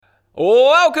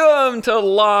Welcome to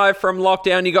Live from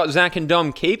Lockdown. You got Zach and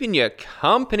Dom keeping you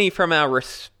company from our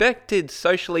respected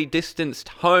socially distanced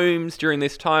homes during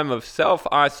this time of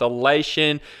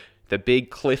self-isolation. The big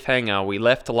cliffhanger we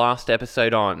left the last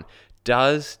episode on.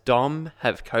 Does Dom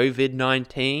have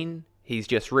COVID-19? He's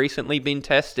just recently been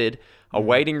tested.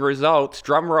 Awaiting results.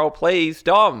 Drum roll, please,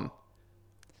 Dom.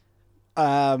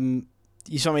 You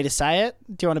just want me to say it?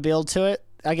 Do you want to build to it?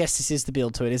 I guess this is the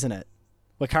build to it, isn't it?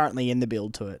 We're currently in the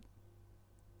build to it.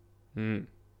 We're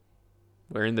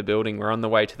in the building. We're on the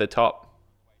way to the top.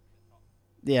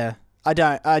 Yeah. I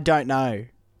don't know.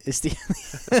 It's the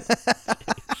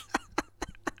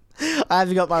I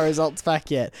haven't got my results back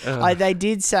yet. They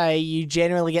did say you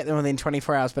generally get them within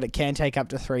 24 hours, but it can take up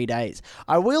to 3 days.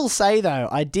 I will say, though,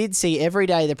 I did see every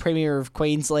day the Premier of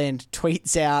Queensland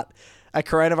tweets out a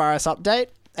coronavirus update,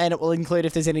 and it will include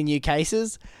if there's any new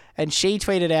cases. And she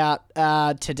tweeted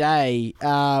out today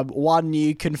one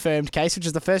new confirmed case, which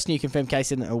is the first new confirmed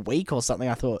case in a week or something,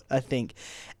 I think.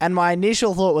 And my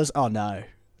initial thought was, oh, no.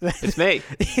 It's me.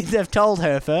 They've told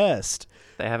her first.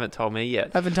 They haven't told me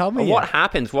yet. Haven't told me yet. What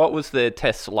happens? What was the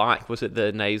test like? Was it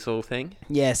the nasal thing?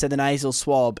 Yeah, so the nasal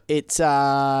swab. It's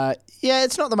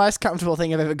it's not the most comfortable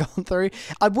thing I've ever gone through.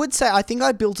 I would say I think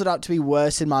I built it up to be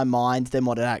worse in my mind than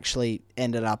what it actually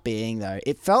ended up being, though.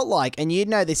 It felt like, and you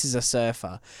know this is a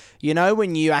surfer, you know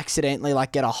when you accidentally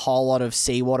get a whole lot of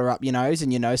seawater up your nose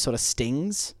and your nose sort of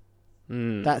stings?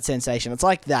 That sensation. It's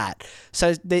like that.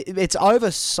 So it's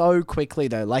over so quickly,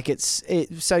 though.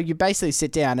 So you basically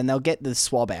sit down and they'll get the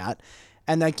swab out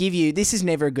and they'll give you, this is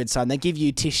never a good sign, they give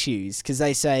you tissues because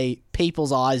they say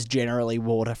people's eyes generally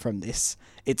water from this.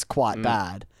 It's quite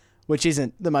bad, which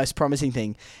isn't the most promising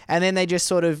thing. And then they just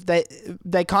sort of,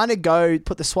 they kind of go,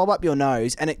 put the swab up your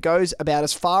nose and it goes about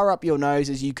as far up your nose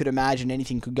as you could imagine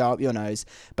anything could go up your nose.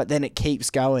 But then it keeps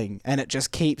going and it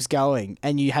just keeps going.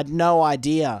 And you had no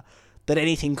idea that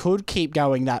anything could keep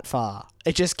going that far.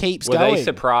 It just keeps going. Were they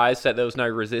surprised that there was no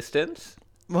resistance?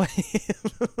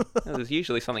 There's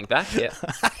usually something back here.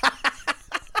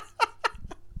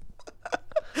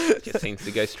 It just seems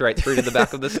to go straight through to the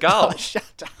back of the skull. Oh,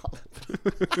 shut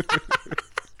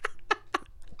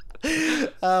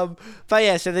up. But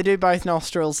yeah, so they do both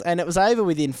nostrils, and it was over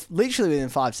literally within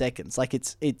 5 seconds.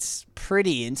 It's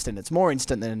pretty instant. It's more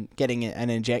instant than getting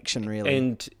an injection, really.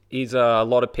 And is a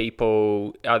lot of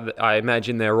people, I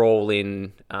imagine they're all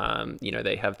in,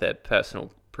 they have their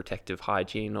personal protective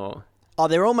hygiene or... Oh,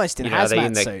 they're almost in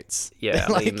hazmat suits. Yeah,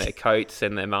 in their coats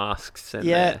and their masks and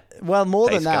more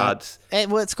face than that. guards.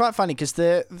 It's quite funny because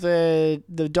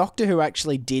the doctor who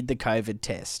actually did the COVID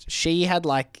test, she had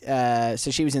so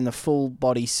she was in the full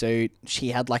body suit. She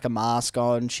had a mask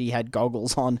on. She had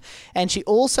goggles on, and she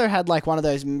also had one of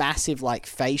those massive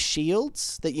face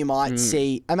shields that you might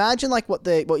see. Imagine what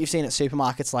you've seen at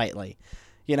supermarkets lately.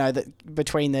 You know, that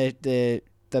between the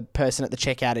person at the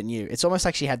checkout and you. It's almost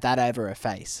like she had that over her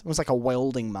face. It was like a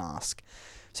welding mask.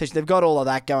 So they've got all of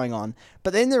that going on.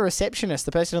 But then the receptionist,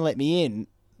 the person who let me in,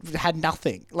 had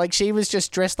nothing. She was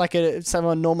just dressed like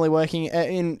someone normally working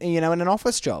in an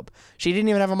office job. She didn't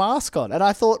even have a mask on. And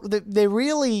I thought that they're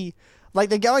really,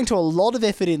 they're going to a lot of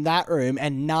effort in that room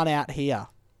and none out here.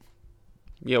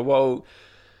 Yeah, well...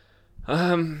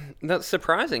 that's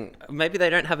surprising. Maybe they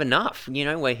don't have enough.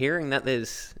 We're hearing that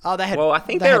there's... Oh, they had... Well, I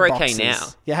think they're okay now.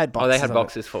 Yeah, had boxes. Oh, they had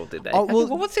boxes full, did they? Oh, well,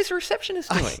 what's this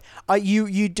receptionist doing?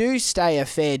 You do stay a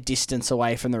fair distance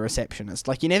away from the receptionist.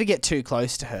 You never get too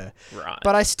close to her. Right.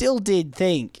 But I still did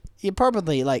think... You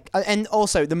probably, and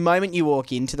also, the moment you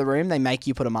walk into the room, they make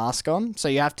you put a mask on. So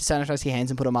you have to sanitize your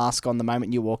hands and put a mask on the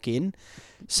moment you walk in.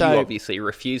 So you obviously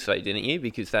refused, though, didn't you?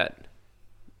 Because that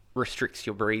restricts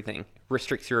your breathing.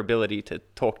 Restricts your ability to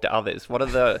talk to others. What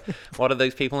are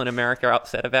those people in America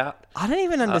upset about? I don't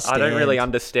even understand. I don't really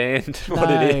understand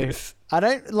what it is. I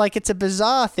don't it's a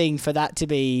bizarre thing for that to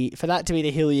be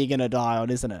the hill you're gonna die on,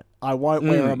 isn't it? I won't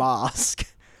wear a mask.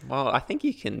 Well, I think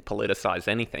you can politicize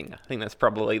anything. I think that's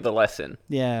probably the lesson.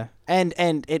 Yeah, and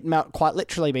it might quite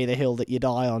literally be the hill that you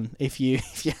die on if you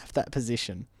have that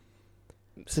position.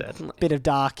 Certainly, a bit of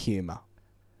dark humor.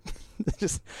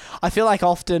 I feel like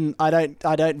often I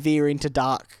don't veer into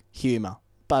dark humour,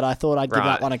 but I thought I'd give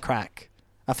that one a crack.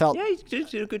 You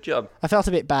did a good job. I felt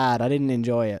a bit bad. I didn't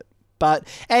enjoy it. But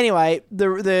anyway,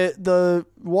 the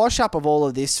wash up of all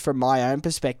of this from my own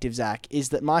perspective, Zach, is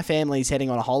that my family's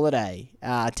heading on a holiday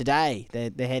today.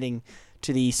 They're heading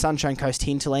to the Sunshine Coast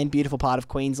hinterland, beautiful part of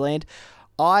Queensland.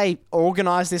 I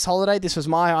organised this holiday. This was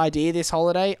my idea, this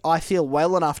holiday. I feel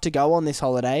well enough to go on this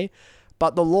holiday.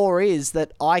 But the law is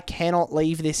that I cannot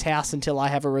leave this house until I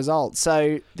have a result.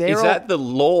 So is that the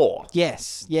law?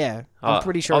 Yes, yeah. I'm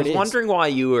pretty sure it is. I was wondering why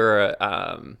you were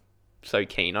so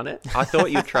keen on it. I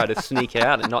thought you'd try to sneak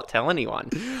out and not tell anyone.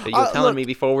 But you were telling me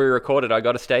before we recorded, I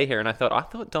got to stay here, and I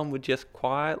thought Dom would just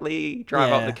quietly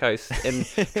drive up the coast and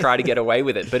try to get away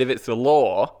with it. But if it's the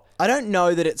law... I don't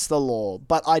know that it's the law,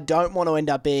 but I don't want to end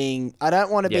up being... I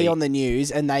don't want to be on the news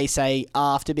and they say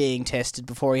after being tested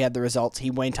before he had the results,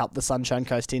 he went up the Sunshine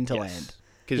Coast hinterland.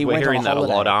 Because we're hearing that a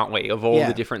lot, aren't we? Of all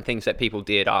the different things that people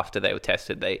did after they were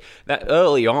tested. That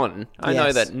early on, I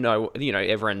know that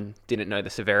everyone didn't know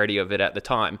the severity of it at the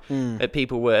time. That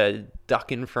people were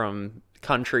ducking from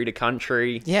country to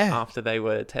country after they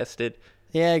were tested.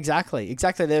 Yeah, exactly.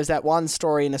 There was that one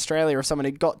story in Australia of someone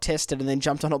who got tested and then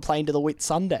jumped on a plane to the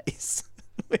Whitsundays.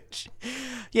 Which,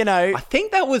 I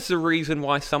think that was the reason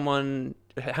why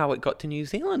how it got to New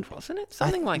Zealand, wasn't it?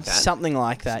 Something like that. Something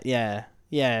like that, yeah.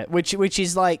 Yeah, which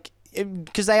is like,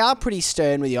 because they are pretty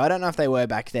stern with you. I don't know if they were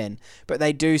back then, but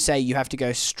they do say you have to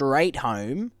go straight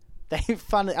home.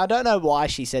 I don't know why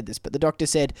she said this, but the doctor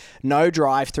said no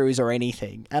drive-throughs or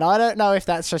anything. And I don't know if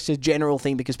that's just a general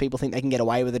thing because people think they can get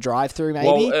away with a drive-through, maybe.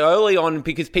 Well, early on,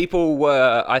 because people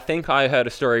were... I think I heard a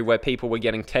story where people were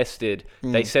getting tested.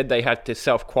 They said they had to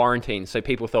self-quarantine, so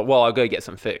people thought, well, I'll go get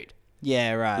some food.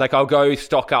 Yeah, right. Like, I'll go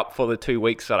stock up for the 2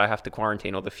 weeks that I have to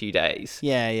quarantine or the few days.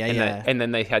 Yeah. And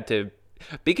then they had to...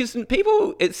 Because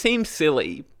people... It seems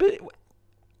silly, but...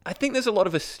 I think there's a lot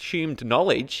of assumed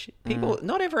knowledge. People,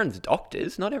 not everyone's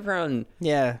doctors. Not everyone,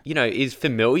 is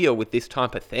familiar with this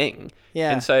type of thing.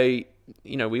 Yeah. And so,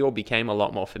 we all became a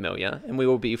lot more familiar, and we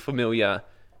will be familiar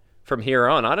from here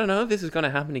on. I don't know if this is going to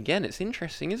happen again. It's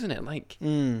interesting, isn't it? Like,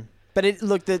 but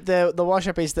the wash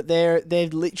up is that they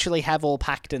literally have all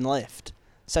packed and left.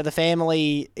 So the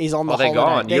family is on the holiday. They're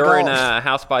gone. You're in a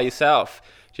house by yourself.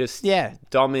 Just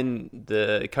Dom in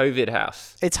the COVID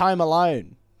house. It's Home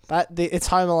Alone. It's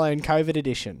Home Alone COVID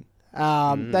edition.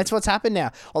 That's what's happened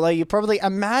now. Although you probably...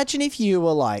 Imagine if you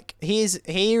were like...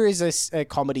 Here is a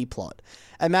comedy plot.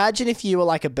 Imagine if you were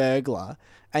like a burglar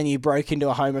and you broke into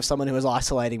a home of someone who was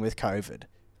isolating with COVID.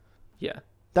 Yeah.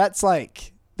 That's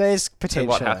like... There's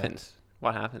potential. So what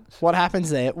happens? What happens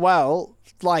there? Well,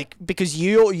 like, because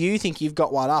you think you've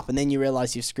got one up and then you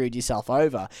realise you've screwed yourself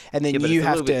over and then you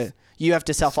have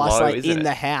to self-isolate in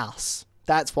the house.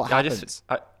 That's what happens.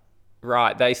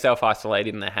 Right, they self-isolate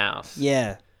in the house.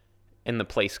 Yeah. And the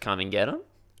police come and get them?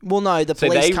 Well, no, the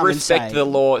police come and say... So they respect the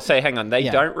law. Say, hang on, they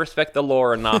don't respect the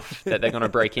law enough that they're going to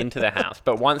break into the house.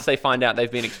 But once they find out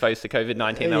they've been exposed to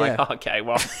COVID-19, they're like, okay,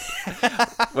 well,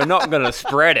 we're not going to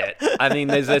spread it. I mean,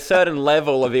 there's a certain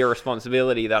level of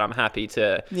irresponsibility that I'm happy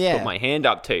to put my hand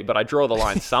up to, but I draw the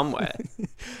line somewhere.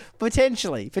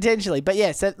 Potentially. But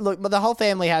yes, look, the whole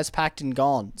family has packed and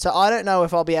gone. So I don't know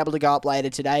if I'll be able to go up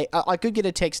later today. I could get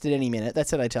a text at any minute.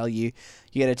 That's what I tell you.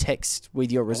 You get a text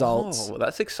with your results. Oh, well,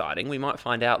 that's exciting. We might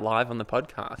find out live on the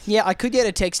podcast. Yeah, I could get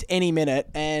a text any minute.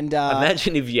 And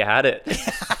imagine if you had it.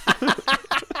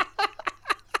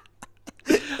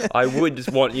 I would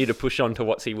just want you to push on to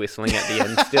what's he whistling at the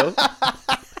end still.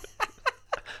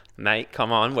 Mate,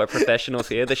 come on. We're professionals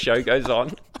here. The show goes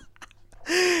on.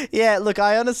 Yeah, look,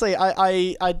 I honestly,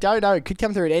 I don't know. It could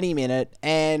come through at any minute.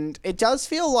 And it does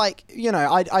feel like,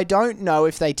 I don't know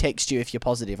if they text you if you're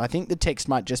positive. I think the text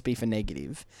might just be for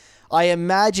negative. I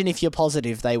imagine if you're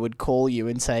positive, they would call you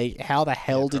and say, how the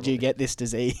hell did you get this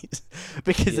disease?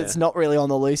 Because it's not really on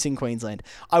the loose in Queensland.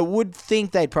 I would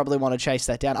think they'd probably want to chase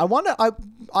that down.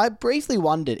 I briefly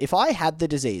wondered if I had the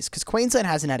disease, because Queensland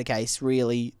hasn't had a case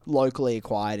really locally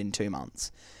acquired in 2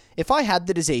 months. If I had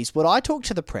the disease, would I talk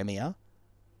to the Premier?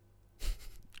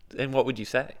 And what would you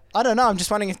say? I don't know. I'm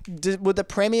just wondering, would the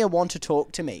Premier want to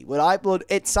talk to me? Would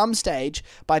at some stage,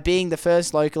 by being the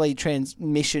first locally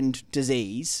transmissioned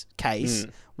disease case,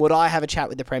 would I have a chat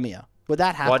with the Premier? Would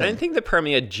that happen? Well, I don't think the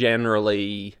Premier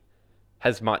generally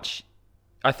has much...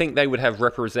 I think they would have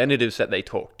representatives that they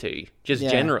talk to, just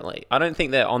generally. I don't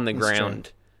think they're on the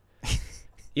ground.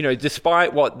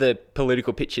 Despite what the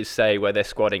political pictures say where they're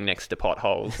squatting next to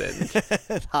potholes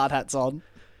and... hard hats on.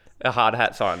 Hard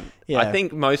hats on. Yeah. I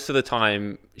think most of the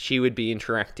time she would be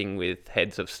interacting with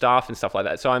heads of staff and stuff like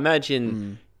that. So I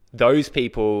imagine those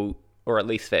people, or at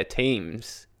least their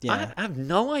teams, I have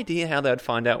no idea how they'd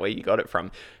find out where you got it from.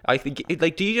 I think,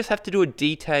 do you just have to do a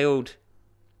detailed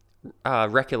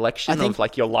recollection of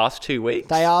your last 2 weeks?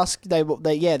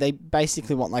 They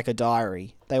basically want like a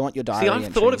diary. They want your diary. See,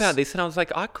 I've thought about this and I was like,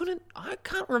 I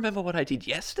can't remember what I did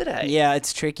yesterday. Yeah,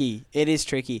 it's tricky. It is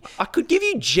tricky. I could give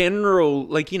you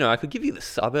general, I could give you the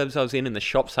suburbs I was in and the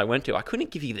shops I went to. I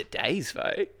couldn't give you the days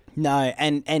though. No,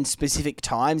 and specific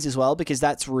times as well, because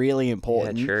that's really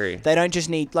important. Yeah, true. They don't just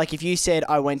need, if you said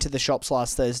I went to the shops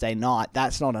last Thursday night,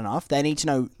 that's not enough. They need to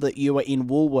know that you were in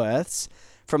Woolworths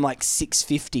from like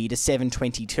 6:50 to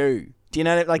 7:22. Do you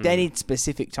know? Like they need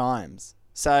specific times.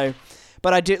 So,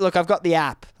 but I do look. I've got the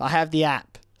app. I have the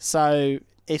app. So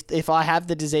if I have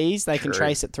the disease, they can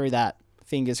trace it through that.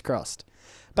 Fingers crossed.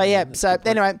 But yeah. So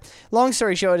anyway, long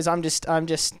story short is I'm just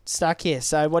stuck here.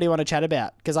 So what do you want to chat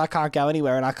about? Because I can't go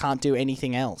anywhere and I can't do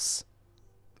anything else.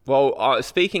 Well,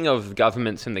 speaking of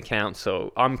governments and the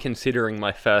council, I'm considering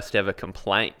my first ever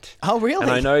complaint. Oh, really?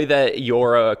 And I know that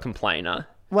you're a complainer.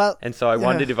 Well, and so I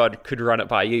wondered if I could run it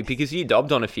by you, because you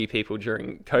dobbed on a few people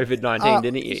during COVID-19,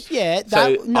 didn't you? Yeah.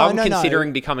 I'm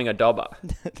considering becoming a dobber.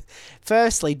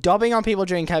 Firstly, dobbing on people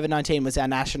during COVID-19 was our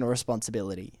national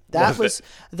responsibility. That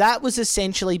was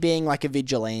essentially being like a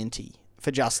vigilante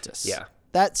for justice. Yeah.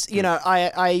 That's,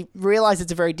 I realize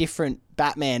it's a very different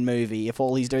Batman movie if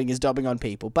all he's doing is dobbing on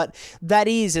people, but that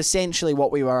is essentially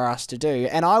what we were asked to do,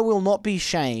 and I will not be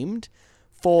shamed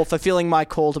for fulfilling my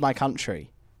call to my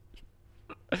country.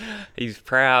 He's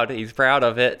proud. He's proud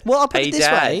of it. Well, I'll put it this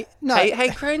way. No. Hey,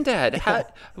 Granddad.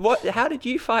 How did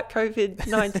you fight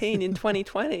COVID-19 in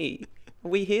 2020?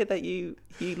 We hear that you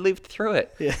lived through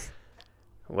it. Yeah.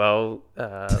 Well,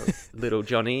 little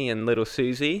Johnny and little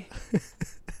Susie,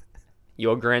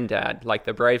 your granddad, like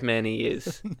the brave man he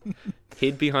is,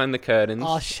 hid behind the curtains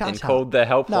and called the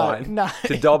helpline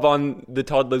to dob on the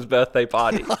toddler's birthday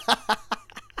party.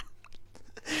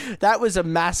 That was a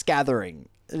mass gathering.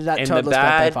 That toddler's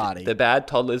birthday party. The bad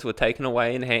toddlers were taken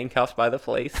away in handcuffs by the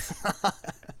police.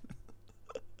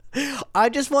 I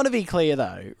just want to be clear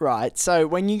though, right? So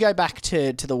when you go back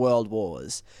to the World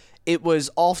Wars, it was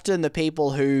often the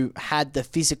people who had the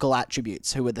physical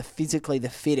attributes, who were physically the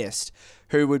fittest,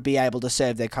 who would be able to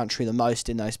serve their country the most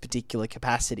in those particular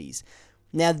capacities.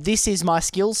 Now, this is my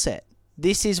skill set.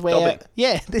 This is where,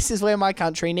 this is where my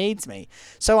country needs me.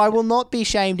 So I will not be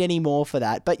shamed anymore for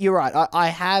that. But you're right. I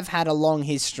have had a long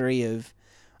history of,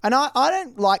 and I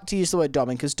don't like to use the word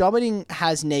dobbing because dobbing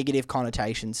has negative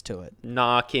connotations to it.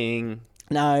 Narking.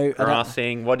 No.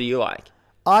 Harassing. What do you like?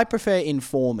 I prefer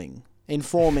informing.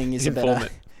 Informing is a better...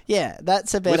 Yeah,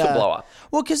 that's a better... Whistleblower.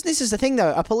 Well, because this is the thing,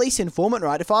 though. A police informant,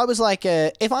 right? If I was like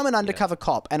if I'm an undercover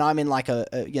cop and I'm in like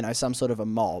some sort of a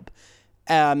mob,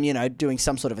 doing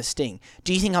some sort of a sting,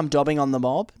 do you think I'm dobbing on the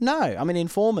mob? No, I'm an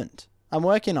informant. I'm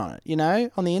working on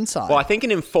it, on the inside. Well, I think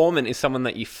an informant is someone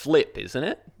that you flip, isn't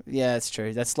it? Yeah, it's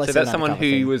true. That's less. So that's someone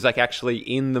who was like actually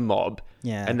in the mob.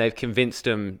 Yeah. And they've convinced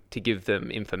them to give them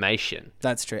information.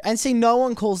 That's true. And see, no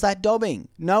one calls that dobbing.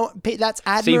 No, that's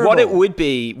admirable. See, what it would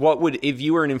be, if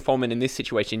you were an informant in this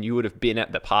situation, you would have been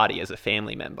at the party as a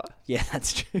family member. Yeah,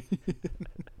 that's true.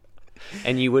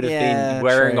 And you would have been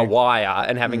wearing a wire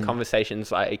and having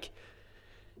conversations like,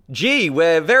 gee,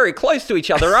 we're very close to each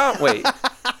other, aren't we?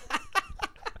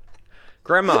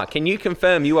 Grandma, can you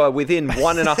confirm you are within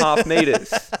 1.5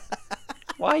 meters?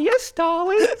 Why, yes,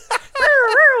 darling.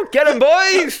 Get him,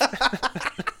 boys!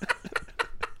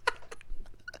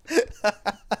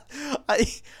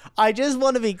 I just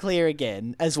want to be clear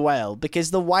again as well,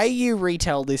 because the way you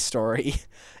retell this story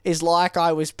is like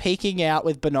I was peeking out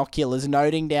with binoculars,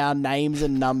 noting down names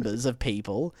and numbers of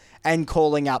people and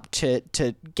calling up to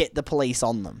get the police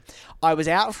on them. I was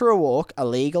out for a walk, a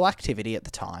legal activity at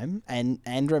the time,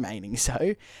 and remaining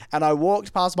so, and I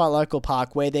walked past my local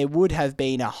park where there would have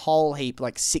been a whole heap,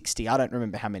 like 60, I don't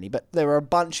remember how many, but there were a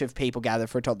bunch of people gathered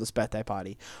for a toddler's birthday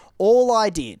party. All I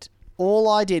did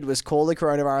was call the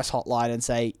coronavirus hotline and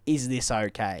say, is this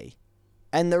okay?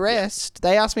 And the rest,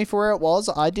 they asked me for where it was.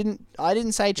 I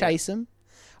didn't say chase them.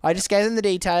 I just gave them the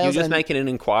details. You're just making an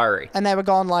inquiry. And they were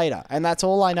gone later. And that's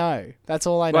all I know.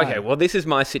 Okay, well, this is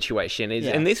my situation.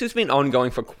 And this has been ongoing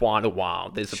for quite a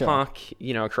while. There's a park,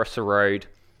 across the road.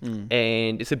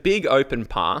 And it's a big open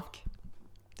park.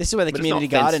 This is where the community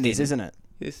garden is, isn't it?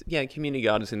 Community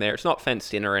gardens in there. It's not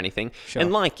fenced in or anything. Sure.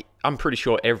 And I'm pretty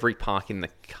sure every park in the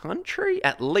country,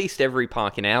 at least every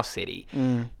park in our city,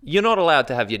 you're not allowed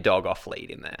to have your dog off lead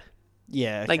in there.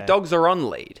 Yeah. Okay. Dogs are on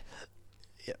lead.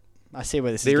 Yeah. I see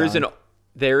where this is going.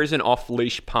 There is an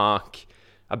off-leash park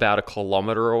about 1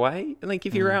 kilometre away. And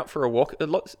if you're out for a walk,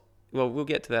 we'll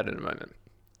get to that in a moment.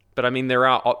 But there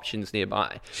are options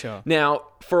nearby. Sure. Now,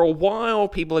 for a while,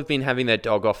 people have been having their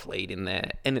dog off lead in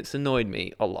there, and it's annoyed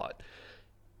me a lot.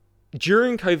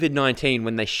 During COVID-19,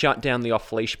 when they shut down the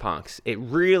off-leash parks, it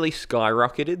really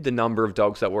skyrocketed the number of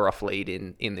dogs that were off-lead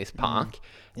in this park.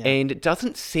 Yeah. And it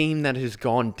doesn't seem that it has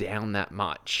gone down that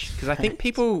much. Because I think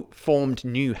people formed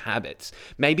new habits.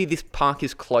 Maybe this park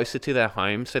is closer to their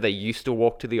home, so they used to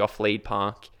walk to the off-lead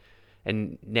park.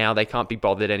 And now they can't be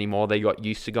bothered anymore. They got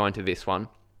used to going to this one.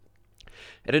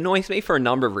 It annoys me for a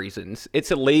number of reasons.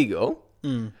 It's illegal,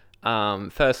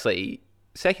 firstly.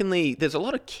 Secondly, there's a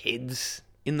lot of kids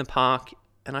in the park,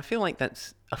 And I feel like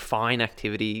that's a fine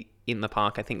activity in the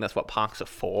park. I think that's what parks are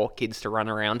for, kids to run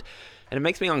around. And it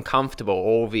makes me uncomfortable,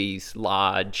 all these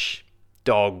large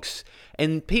dogs.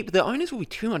 And the owners will be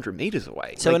 200 meters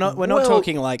away. So we're not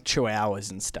talking like chihuahuas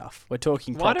and stuff. We're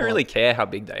talking proper... Well, I don't really care how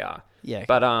big they are. Yeah.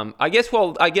 But I guess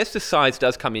the size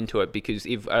does come into it, because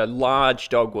if a large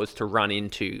dog was to run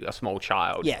into a small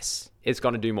child, yes, it's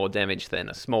going to do more damage than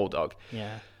a small dog.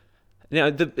 Yeah. Now,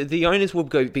 the owners will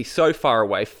be so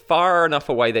far enough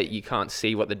away that you can't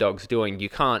see what the dog's doing. You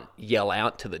can't yell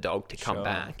out to the dog to come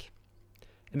back.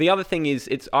 And the other thing is,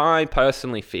 I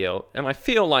personally feel, and I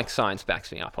feel like science backs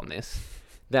me up on this,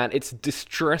 that it's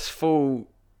distressful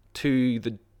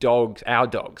to our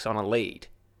dogs on a lead.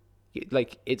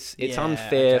 Like, it's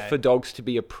unfair for dogs to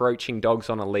be approaching dogs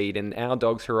on a lead, and our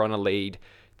dogs who are on a lead,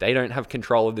 they don't have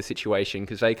control of the situation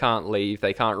because they can't leave,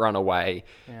 they can't run away.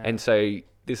 Yeah. And so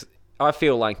I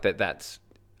feel like that's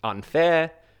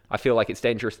unfair. I feel like it's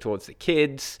dangerous towards the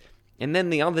kids. And then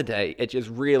the other day, it just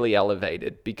really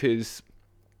elevated, because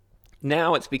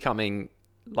now it's becoming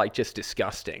like just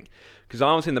disgusting. Because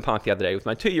I was in the park the other day with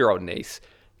my 2-year-old niece.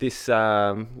 This,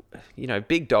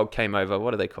 big dog came over.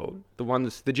 What are they called?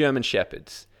 The German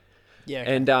Shepherds. Yeah.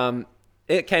 Okay. And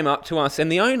it came up to us,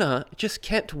 and the owner just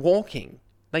kept walking.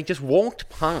 Like, just walked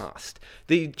past.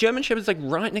 The German Shepherd's like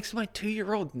right next to my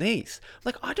 2-year-old niece.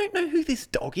 Like, I don't know who this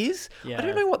dog is. Yeah. I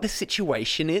don't know what the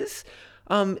situation is.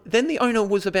 Then the owner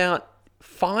was about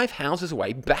 5 houses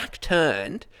away, back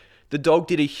turned. The dog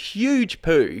did a huge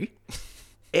poo,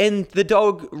 and the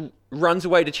dog runs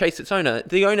away to chase its owner.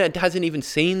 The owner hasn't even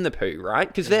seen the poo, right?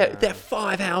 Because they're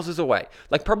 5 houses away,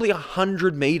 like probably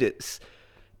 100 meters.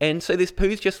 And so this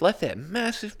poo's just left there.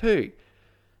 Massive poo.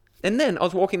 And then I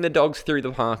was walking the dogs through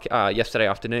the park yesterday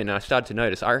afternoon, and I started to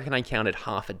notice, I reckon I counted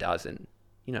half a dozen,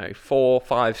 4,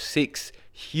 5, 6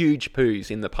 huge poos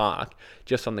in the park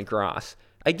just on the grass.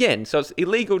 Again, so it's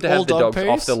illegal to have the dogs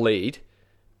off the lead.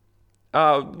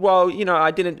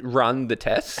 I didn't run the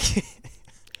test.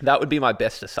 That would be my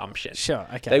best assumption. Sure,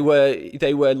 okay.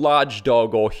 They were large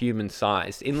dog or human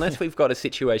sized, unless we've got a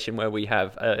situation where we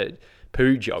have a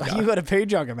poo jogger. You've got a poo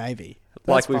jogger, maybe.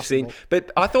 Like we've seen.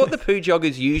 But I thought the poo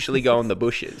joggers usually go in the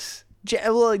bushes.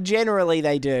 Generally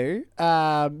they do.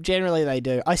 I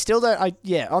still don't.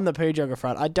 On the poo jogger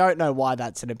front, I don't know why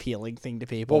that's an appealing thing to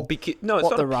people. Well, it's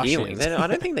not appealing. I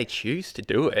don't think they choose to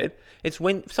do it. It's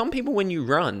when some people, when you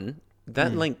run,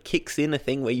 that like kicks in a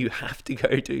thing where you have to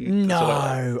go to.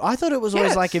 No, I thought it was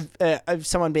always like of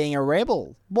someone being a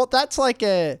rebel. That's like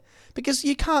because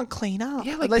you can't clean up.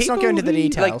 Yeah, like let's not go into the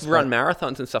details. Like run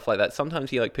marathons and stuff like that.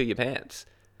 Sometimes you like poo your pants.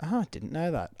 Oh, I didn't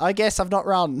know that. I guess I've not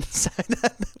run, so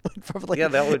that would probably... Yeah,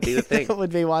 that would be the thing. That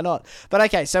would be why not. But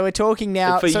okay, so we're talking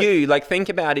now... But for you, like, think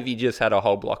about if you just had a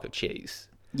whole block of cheese.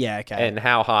 Yeah, okay. And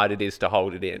how hard it is to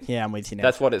hold it in. Yeah, I'm with you now.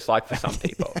 That's what it's like for some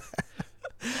people.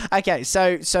 Okay,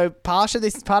 so part of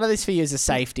this for you is a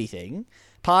safety thing.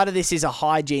 Part of this is a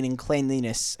hygiene and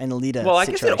cleanliness and litter Well, I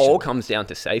situation. guess it all comes down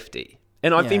to safety.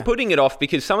 And I've been putting it off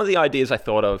because some of the ideas I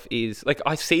thought of is, like,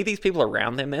 I see these people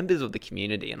around, they're members of the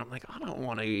community, and I'm like, I don't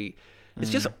want to...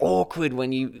 It's just awkward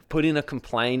when you put in a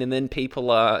complaint and then people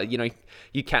are,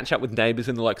 you catch up with neighbors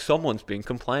and they're like, someone's been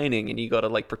complaining, and you got to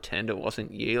like pretend it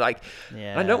wasn't you. Like,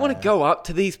 I don't want to go up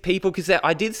to these people, because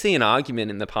I did see an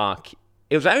argument in the park.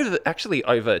 It was actually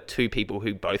over 2 people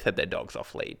who both had their dogs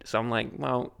off lead. So I'm like,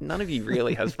 well, none of you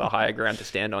really has the higher ground to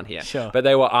stand on here. Sure. But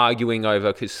they were arguing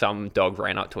over because some dog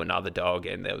ran up to another dog,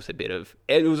 and there was a bit of...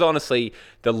 It was honestly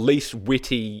the least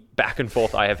witty back and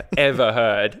forth I have ever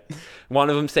heard. One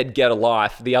of them said, get a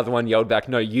life. The other one yelled back,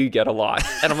 no, you get a life.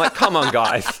 And I'm like, come on,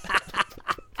 guys.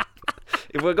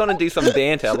 If we're going to do some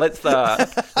banter, let's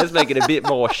make it a bit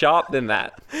more sharp than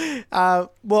that.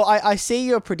 Well, I see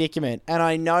your predicament, and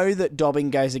I know that dobbing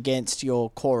goes against your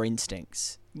core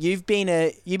instincts. You've been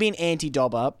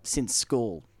anti-dobber since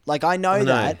school. Like, I know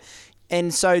that.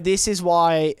 And so this is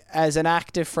why, as an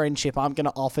act of friendship, I'm going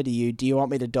to offer to you, do you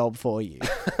want me to dob for you?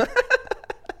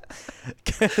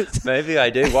 Maybe I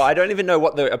do. Well, I don't even know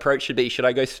what the approach should be. Should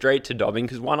I go straight to dobbing?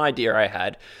 Because one idea I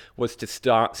had was to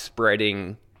start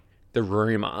spreading the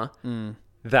rumor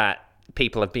that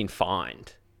people have been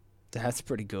fined. That's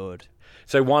pretty good.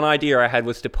 So one idea I had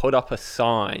was to put up a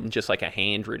sign, just like a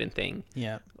handwritten thing,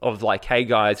 of like, hey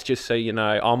guys, just so you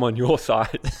know, I'm on your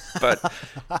side, but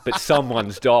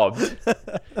someone's dobbed,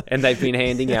 and they've been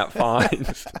handing out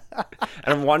fines.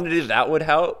 And I wondered if that would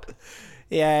help.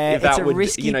 Yeah, if that it's a would,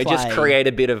 risky play. Just create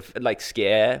a bit of like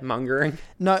scaremongering.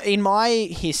 No, in my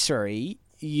history,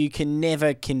 you can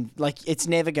never it's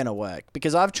never going to work,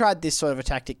 because I've tried this sort of a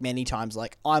tactic many times.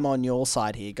 Like, I'm on your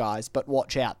side here, guys, but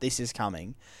watch out, this is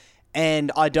coming.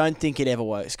 And I don't think it ever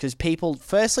works because people,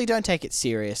 firstly, don't take it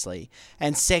seriously.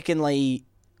 And secondly,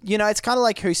 it's kind of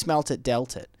like who smelt it,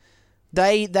 dealt it.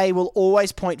 They will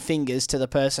always point fingers to the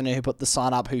person who put the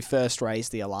sign up who first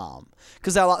raised the alarm.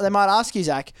 Because they might ask you,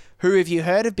 Zach, who have you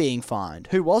heard of being fined?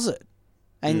 Who was it?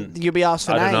 And you'll be asked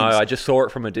for names. I don't know. I just saw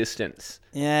it from a distance.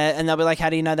 Yeah, and they'll be like, how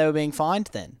do you know they were being fined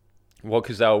then? Well,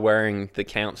 because they were wearing the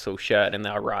council shirt and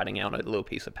they were writing out a little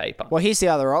piece of paper. Well, here's the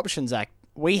other option, Zach.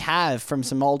 We have, from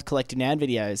some old Collective Noun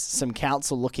videos, some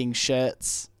council-looking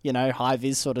shirts,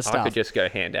 high-vis sort of stuff. I could just go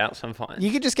hand out some fines.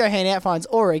 You could just go hand out fines.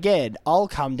 Or, again, I'll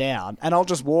come down and I'll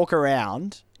just walk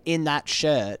around in that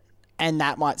shirt and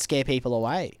that might scare people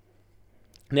away.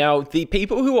 Now, the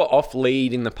people who are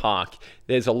off-lead in the park,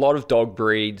 there's a lot of dog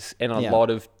breeds and a lot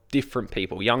of different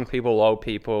people. Young people, old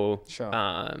people,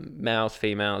 males,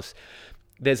 females.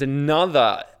 There's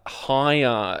another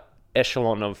higher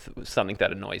echelon of something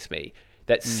that annoys me.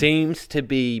 That seems to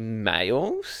be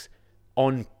males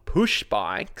on push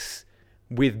bikes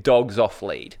with dogs off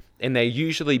lead. And they're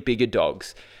usually bigger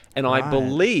dogs. And I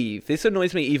believe this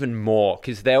annoys me even more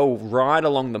because they'll ride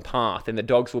along the path and the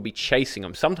dogs will be chasing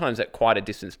them, sometimes at quite a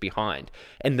distance behind.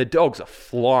 And the dogs are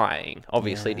flying,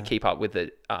 obviously, to keep up with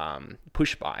the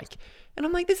push bike. And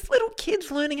I'm like, this little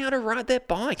kid's learning how to ride their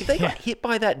bike. If they got hit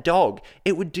by that dog,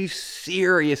 it would do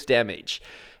serious damage.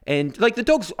 And like the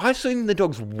dogs, I've seen the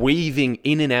dogs weaving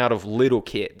in and out of little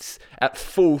kids at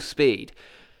full speed.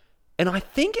 And I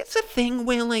think it's a thing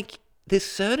where like there's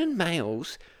certain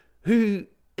males who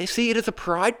see it as a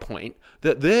pride point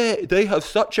that they have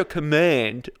such a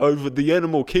command over the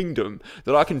animal kingdom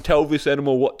that I can tell this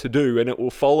animal what to do and it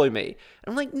will follow me. And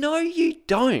I'm like, no, you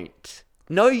don't.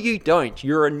 No, you don't.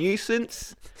 You're a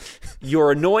nuisance.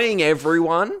 You're annoying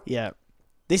everyone. Yeah.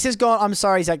 This has gone, I'm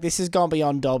sorry, Zach, this has gone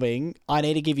beyond dobbing. I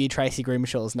need to give you Tracy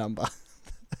Grimshaw's number.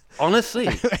 Honestly,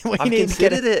 I've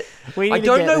considered it. I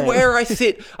don't know where I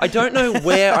sit. I don't know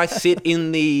where I sit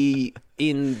in the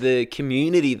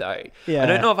community, though. Yeah. I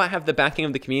don't know if I have the backing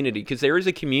of the community because there is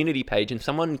a community page and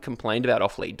someone complained about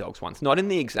off-lead dogs once. Not in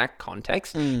the exact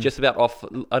context, just about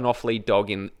an off-lead dog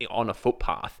on a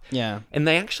footpath. Yeah. And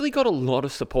they actually got a lot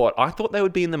of support. I thought they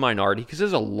would be in the minority because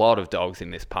there's a lot of dogs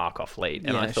in this park off-lead.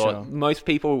 And I thought most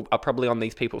people are probably on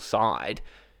these people's side.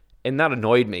 And that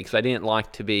annoyed me because I didn't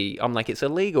like to be... I'm like, it's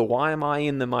illegal. Why am I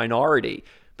in the minority?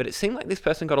 But it seemed like this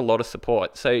person got a lot of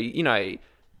support. So,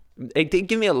 it did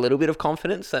give me a little bit of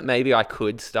confidence that maybe I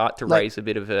could start to raise a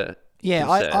bit of a concern.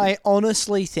 I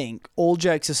honestly think, all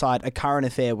jokes aside, a current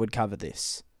affair would cover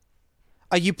this.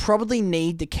 You probably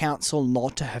need the council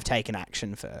not to have taken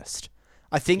action first.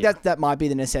 I think that might be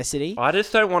the necessity. I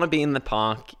just don't want to be in the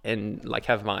park and like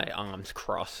have my arms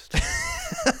crossed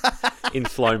in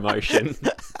slow motion.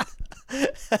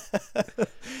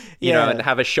 And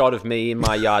have a shot of me in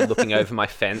my yard looking over my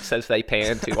fence as they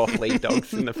pan to off-lead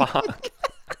dogs in the park.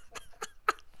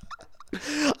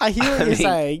 I hear what you're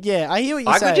saying. Yeah, I hear what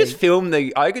you're saying. I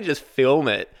could just film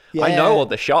it. Yeah. I know all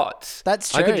the shots.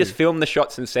 That's true. I could just film the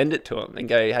shots and send it to them and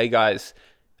go, hey guys,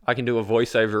 I can do a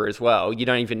voiceover as well. You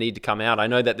don't even need to come out. I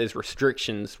know that there's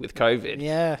restrictions with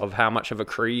COVID of how much of a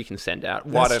crew you can send out.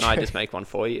 Why don't I just make one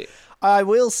for you? I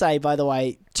will say, by the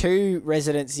way, 2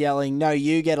 residents yelling, no,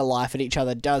 you get a life at each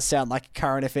other does sound like a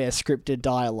current affair scripted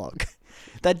dialogue.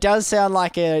 That does sound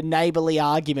like a neighbourly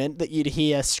argument that you'd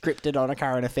hear scripted on a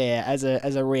current affair as a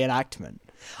reenactment.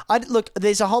 Look,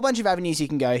 there's a whole bunch of avenues you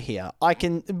can go here.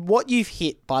 What you've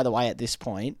hit, by the way, at this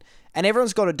point, and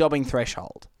everyone's got a dobbing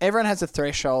threshold. Everyone has a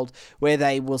threshold where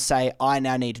they will say, I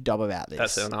now need to dob about this.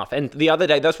 That's enough. And the other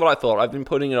day, that's what I thought. I've been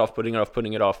putting it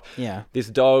off. Yeah. This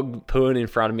dog pooing in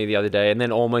front of me the other day and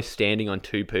then almost standing on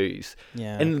 2 poos.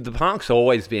 Yeah. And the park's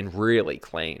always been really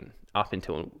clean up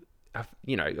until,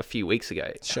 a few weeks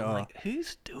ago. Sure. I'm like,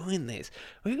 who's doing this?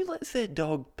 Who lets their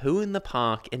dog poo in the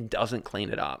park and doesn't clean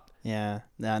it up? Yeah.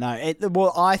 No.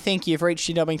 Well, I think you've reached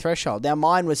your dobbing threshold. Now,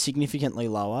 mine was significantly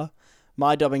lower.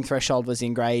 My dobbing threshold was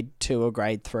in grade 2 or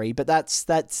grade 3, but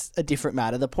that's a different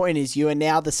matter. The point is you are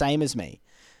now the same as me.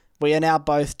 We are now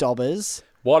both dobbers.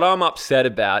 What I'm upset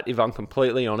about, if I'm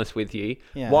completely honest with you,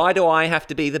 why do I have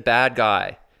to be the bad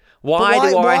guy? Why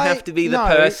do I have to be the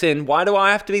person? Why do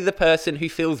I have to be the person who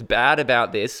feels bad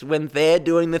about this when they're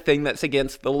doing the thing that's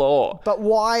against the law? But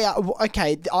why?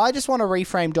 Okay, I just want to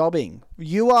reframe dobbing.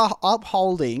 You are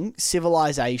upholding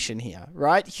civilization here,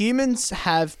 right? Humans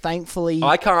have thankfully...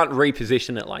 I can't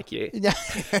reposition it like you.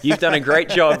 You've done a great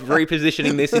job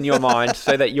repositioning this in your mind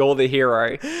so that you're the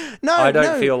hero. No, I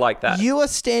don't feel like that. You are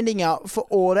standing up for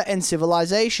order and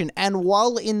civilization. And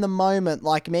while in the moment,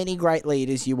 like many great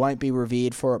leaders, you won't be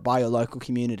revered for it by your local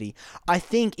community. I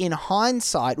think in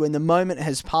hindsight, when the moment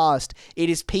has passed, it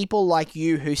is people like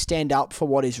you who stand up for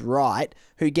what is right,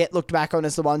 who get looked back on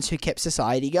as the ones who kept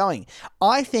society going.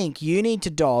 I think you need to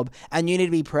dob and you need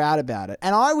to be proud about it.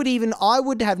 And I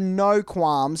would have no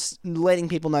qualms letting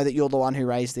people know that you're the one who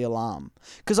raised the alarm.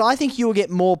 Because I think you will get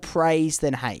more praise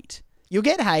than hate. You'll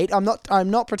get hate. I'm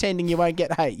not pretending you won't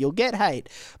get hate. You'll get hate,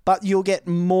 but you'll get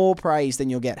more praise than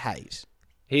you'll get hate.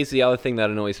 Here's the other thing that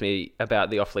annoys me about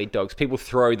the off-lead dogs. People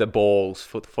throw the balls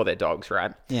for their dogs,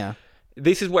 right? Yeah.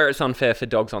 This is where it's unfair for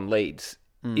dogs on leads.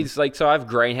 It's like, so I have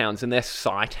greyhounds and they're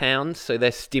sight hounds, so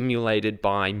they're stimulated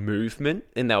by movement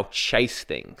and they'll chase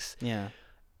things. Yeah.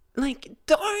 Like,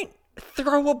 don't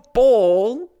throw a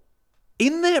ball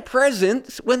in their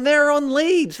presence when they're on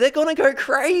leads. They're going to go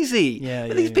crazy.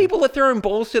 But these people are throwing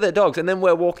balls to their dogs and then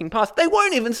we're walking past. They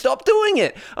won't even stop doing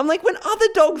it. I'm like, when other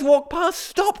dogs walk past,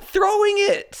 stop throwing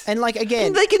it. And like,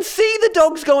 again, they can see the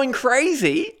dogs going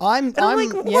crazy. I'm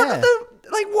like,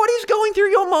 what is going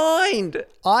through your mind?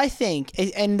 I think,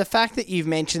 and the fact that you've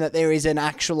mentioned that there is an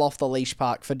actual off-the-leash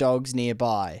park for dogs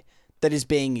nearby that is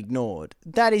being ignored,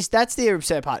 that's the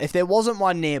absurd part. If there wasn't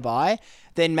one nearby,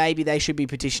 then maybe they should be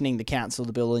petitioning the council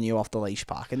to build a new off-the-leash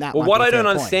park. And that what I don't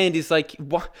understand is, like,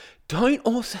 don't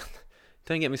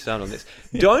get me started on this.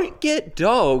 Don't get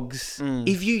dogs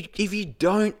if you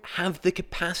don't have the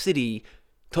capacity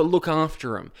to look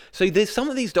after them. So there's some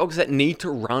of these dogs that need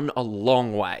to run a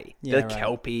long way.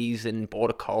 Kelpies and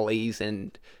border collies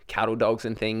and cattle dogs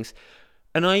and things.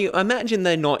 And I imagine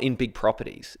they're not in big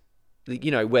properties,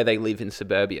 where they live in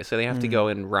suburbia. So they have to go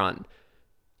and run.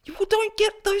 Well, don't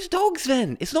get those dogs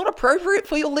then. It's not appropriate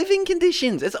for your living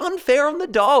conditions. It's unfair on the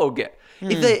dog.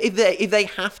 If they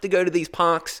have to go to these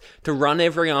parks to run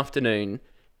every afternoon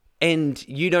and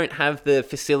you don't have the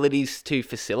facilities to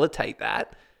facilitate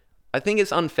that, I think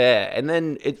it's unfair. And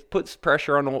then it puts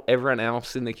pressure on everyone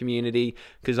else in the community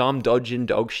because I'm dodging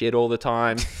dog shit all the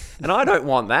time. And I don't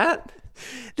want that.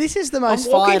 This is the most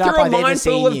fired up I've ever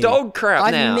seen you. I'm walking through a minefield of dog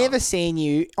crap now. I've never seen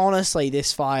you, honestly,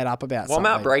 this fired up about something.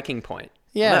 I'm at breaking point.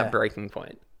 Yeah. I'm at breaking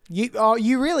point.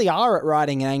 You really are at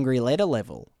writing an angry letter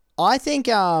level. I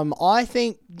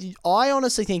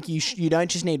honestly think you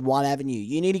don't just need one avenue.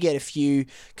 You need to get a few,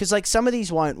 because like some of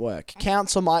these won't work.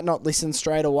 Council might not listen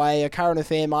straight away. A current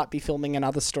affair might be filming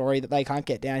another story that they can't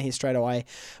get down here straight away.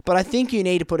 But I think you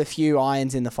need to put a few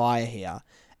irons in the fire here,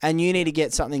 and you need to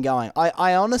get something going.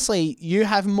 I honestly, you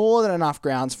have more than enough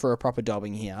grounds for a proper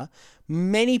dobbing here.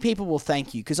 Many people will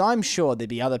thank you, because I'm sure there'd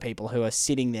be other people who are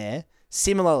sitting there.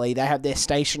 Similarly, they have their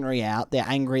stationery out, their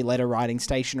angry letter writing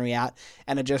stationery out,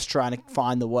 and are just trying to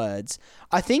find the words.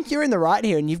 I think you're in the right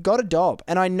here, and you've got a dob.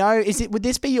 And I know, would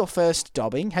this be your first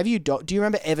dobbing? Do you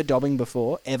remember ever dobbing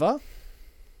before? Ever?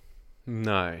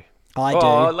 No. I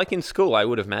do. Like in school, I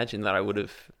would have imagined that I would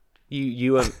have.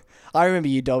 You were. I remember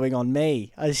you dobbing on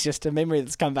me. It's just a memory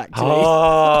that's come back to me.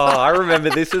 Oh, I remember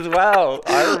this as well.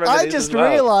 I just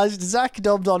realised Zach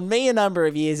dobbed on me a number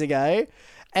of years ago.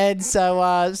 And so,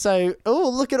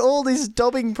 look at all this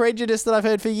dobbing prejudice that I've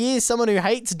heard for years. Someone who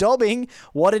hates dobbing.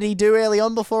 What did he do early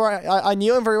on before I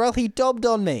knew him very well? He dobbed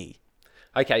on me.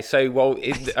 Okay,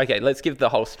 let's give the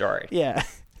whole story. Yeah.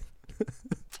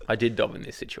 I did dob in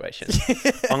this situation.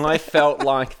 I felt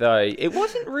like, though, it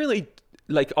wasn't really...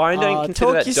 Like, I don't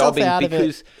consider that dobbing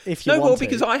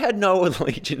because I had no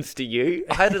allegiance to you.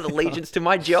 I had an allegiance to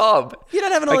my job. You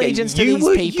don't have an allegiance to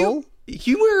these people.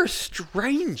 You were a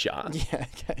stranger. Yeah,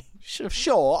 okay.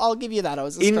 Sure, I'll give you that. I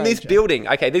was a stranger. In this building.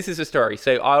 Okay, this is a story.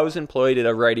 So I was employed at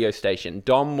a radio station.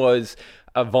 Dom was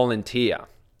a volunteer.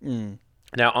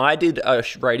 Now, I did a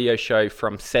radio show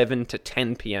from 7 to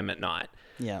 10 p.m. at night.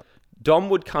 Yeah. Dom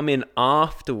would come in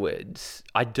afterwards.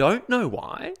 I don't know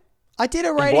why. I did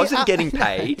a radio... He wasn't getting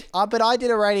paid. But I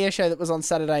did a radio show that was on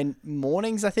Saturday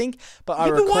mornings, I think. But I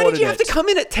recorded it. But why did you have to come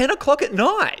in at 10 o'clock at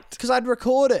night? Because I'd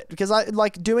record it. Because I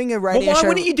like doing a radio show... Why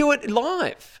wouldn't you do it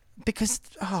live? Because,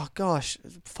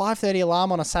 5:30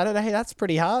 alarm on a Saturday, that's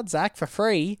pretty hard, Zach, for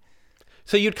free.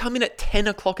 So you'd come in at 10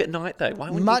 o'clock at night, though? Why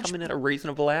wouldn't you come in at a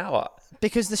reasonable hour?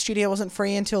 Because the studio wasn't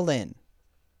free until then,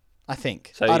 I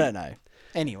think. I don't know.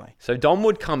 Anyway. So Dom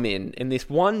would come in this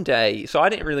one day... So I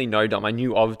didn't really know Dom. I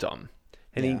knew of Dom.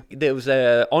 And there was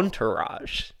a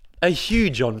entourage, a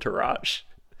huge entourage,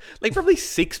 like probably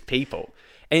 6 people.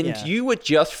 And you were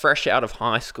just fresh out of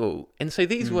high school. And so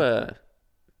these were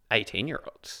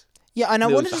 18-year-olds. Yeah, and I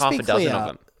wanted to half be a dozen clear. of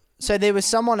them. So there was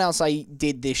someone else I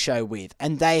did this show with,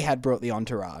 and they had brought the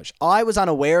entourage. I was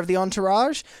unaware of the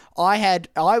entourage. I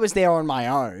was there on my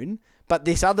own, but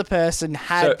this other person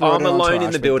had brought an entourage. I'm alone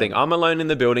in the building. I'm alone in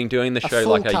the building doing the show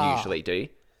like I usually do.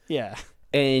 Yeah.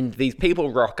 And these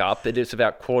people rock up. It is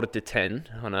about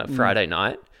 9:45 on a Friday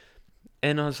night.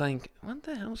 And I was like, what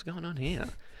the hell's going on here?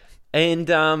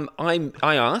 And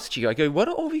I asked you, I go, what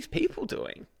are all these people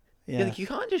doing? Yeah. Like, you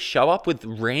can't just show up with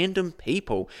random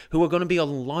people who are going to be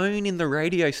alone in the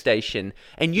radio station,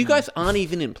 and you guys aren't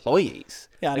even employees.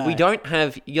 Yeah, like, we don't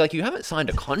have, you haven't signed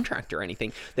a contract or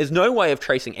anything. There's no way of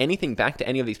tracing anything back to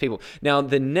any of these people. Now,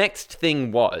 the next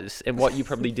thing was, and what you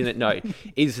probably didn't know,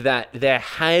 is that there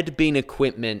had been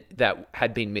equipment that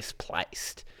had been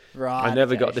misplaced. Right. I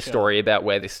never got the story about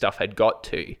where this stuff had got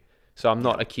to, so I'm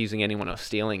not accusing anyone of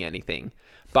stealing anything.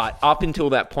 But up until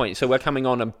that point, so we're coming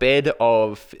on a bed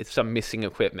of some missing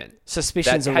equipment.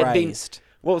 Suspicions are raised.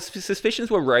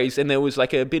 Suspicions were raised, and there was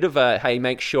like a bit of a, hey,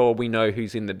 make sure we know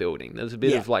who's in the building. There was a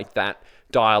bit of like that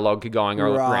dialogue going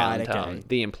around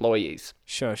the employees.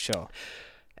 Sure.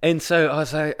 And so I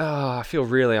was like, I feel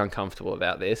really uncomfortable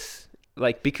about this.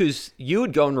 Like, because you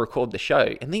would go and record the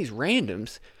show, and these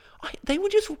randoms, they were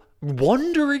just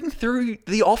wandering through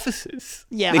the offices.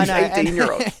 Yeah, these I know.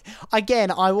 18-year-olds. Again,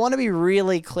 I want to be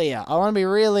really clear.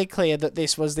 That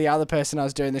this was the other person I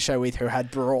was doing the show with who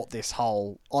had brought this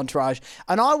whole entourage.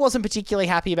 And I wasn't particularly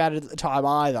happy about it at the time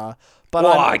either.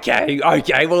 But okay.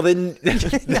 Well, then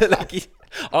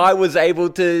I was able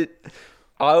to...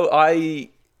 I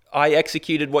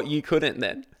executed what you couldn't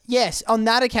then. Yes, on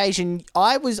that occasion,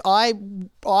 I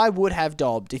would have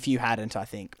dobbed if you hadn't, I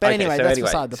think. But anyway, that's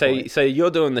beside the point. So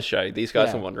you're doing the show. These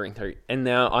guys are wandering through. And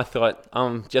now I thought,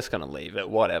 I'm just going to leave it,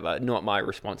 whatever. Not my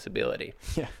responsibility.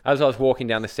 Yeah. As I was walking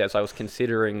down the stairs, I was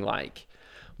considering, like,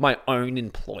 my own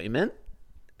employment.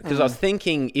 Because I was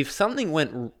thinking, if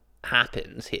something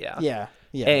happens here... Yeah.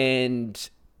 And...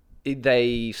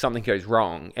 something goes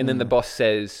wrong, and then the boss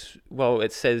says, well,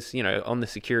 it says, on the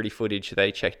security footage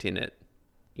they checked in at,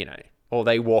 or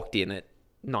they walked in at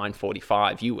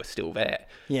 9:45, you were still there.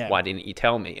 Yeah. Why didn't you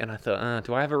tell me? And I thought,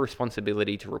 do I have a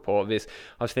responsibility to report this?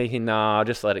 I was thinking, nah, I'll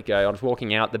just let it go. I was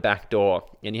walking out the back door,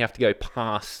 and you have to go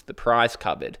past the prize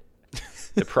cupboard,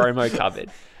 the promo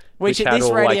cupboard. Which at this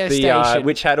radio station...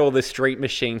 which had all the Street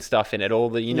Machine stuff in it,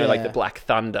 all the, like the Black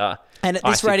Thunder... And at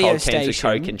this radio station, cans of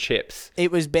Coke and chips.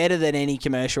 It was better than any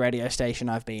commercial radio station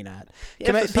I've been at.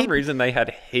 Yeah, for some reason they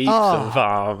had heaps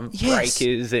of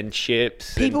breakers and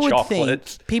chips and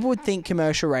chocolates. People would think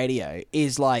commercial radio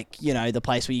is like, the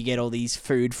place where you get all these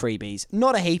food freebies.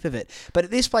 Not a heap of it. But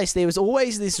at this place, there was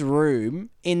always this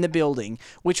room in the building,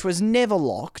 which was never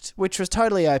locked, which was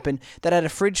totally open, that had a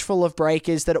fridge full of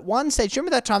breakers, that at one stage,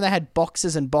 remember that time they had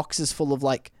boxes and boxes full of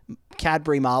like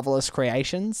Cadbury Marvelous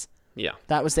Creations? Yeah.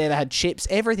 That was there. They had chips,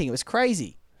 everything. It was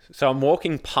crazy. So I'm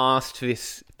walking past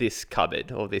this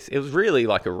cupboard, or this... It was really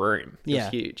like a room. It was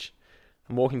huge.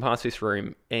 I'm walking past this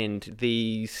room, and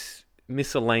these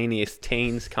miscellaneous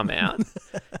teens come out,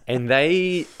 and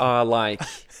they are like...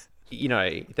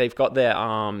 they've got their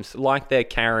arms like they're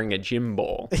carrying a gym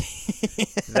ball.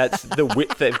 That's the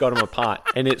width they've got them apart.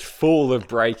 And it's full of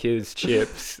breakers,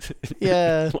 chips,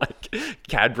 like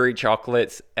Cadbury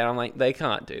chocolates. And I'm like, they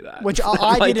can't do that. Which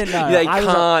I didn't know. They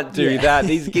can't do that.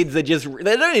 These kids are just,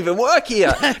 they don't even work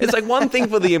here. It's like one thing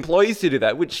for the employees to do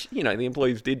that, which, the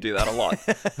employees did do that a lot.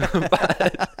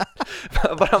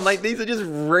 But I'm like, these are just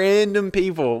random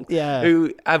people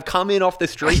who have come in off the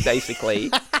street,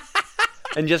 basically.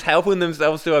 And just helping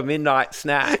themselves to a midnight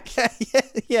snack.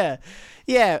 Yeah.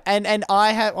 And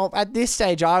I had at this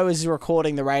stage I was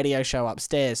recording the radio show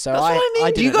upstairs, so That's what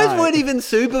I mean. You guys weren't even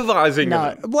supervising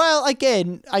them. Well,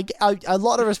 again, a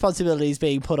lot of responsibility is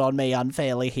being put on me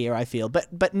unfairly here, I feel.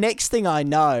 But next thing I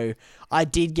know, I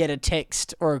did get a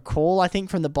text or a call, I think,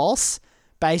 from the boss,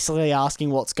 basically asking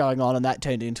what's going on, and that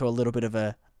turned into a little bit of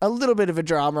a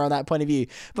drama on that point of view.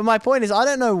 But my point is, I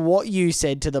don't know what you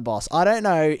said to the boss. I don't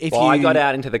know if I got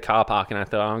out into the car park and I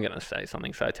thought, I'm going to say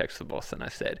something. So I texted the boss and I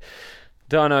said,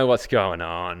 don't know what's going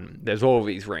on. There's all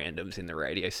these randoms in the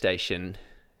radio station.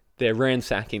 They're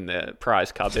ransacking the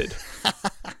prize cupboard.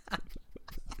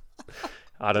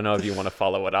 I don't know if you want to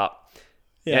follow it up.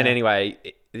 Yeah. And anyway,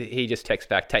 he just texts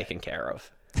back, taken care of.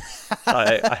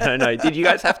 I don't know. Did you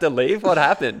guys have to leave? What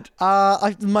happened?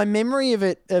 My memory of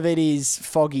it is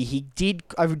foggy.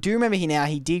 I do remember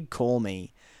he did call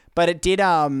me, but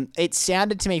it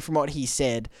sounded to me from what he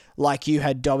said like you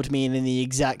had dobbed me in the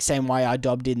exact same way I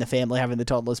dobbed in the family having the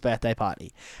toddler's birthday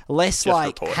party. Less just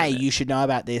like, hey, you should know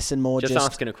about this, and more just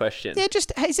asking a question. Yeah,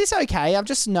 hey, is this okay? I've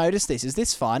just noticed this. Is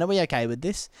this fine? Are we okay with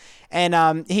this?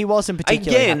 And he wasn't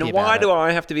particularly happy about why it. do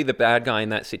I have to be the bad guy in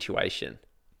that situation?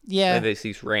 Yeah. Where there's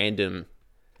these random...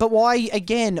 But why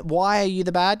are you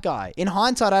the bad guy? In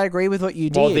hindsight, I agree with what you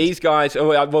did. Well, these guys...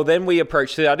 then we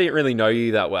approached... I didn't really know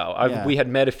you that well. We had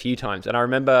met a few times, and I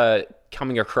remember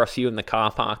coming across you in the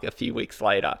car park a few weeks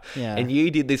later. Yeah. And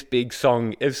you did this big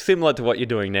song. It was similar to what you're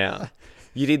doing now.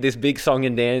 You did this big song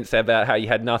and dance about how you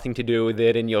had nothing to do with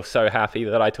it and you're so happy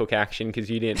that I took action because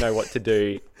you didn't know what to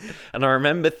do. And I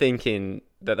remember thinking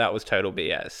that was total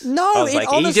BS. No, it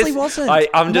honestly wasn't.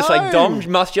 I'm just like,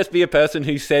 Dom must just be a person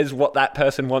who says what that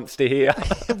person wants to hear.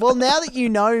 Well, now that you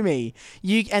know me,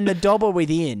 and the dobber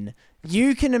within,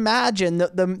 you can imagine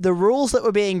that the rules that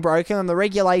were being broken and the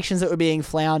regulations that were being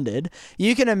floundered,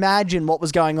 you can imagine what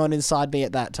was going on inside me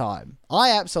at that time.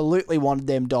 I absolutely wanted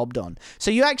them dobbed on.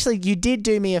 So you did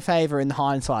do me a favour in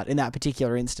hindsight in that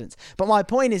particular instance. But my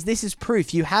point is, this is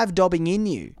proof you have dobbing in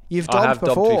you. You've dobbed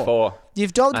before.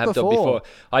 You've dobbed before.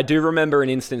 I do remember an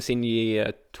instance in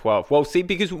year 12. Well, see,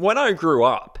 because when I grew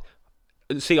up,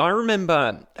 I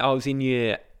remember I was in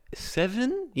year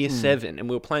 7, and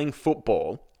we were playing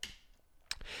football.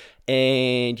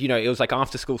 And, it was like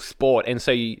after school sport. And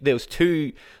so there was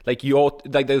two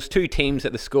teams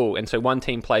at the school. And so one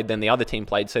team played, then the other team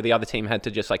played. So the other team had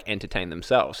to just like entertain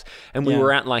themselves. And we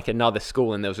were at like another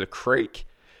school and there was a creek.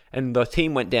 And the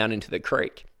team went down into the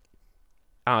creek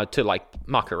to like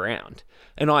muck around.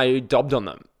 And I dobbed on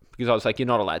them because I was like, you're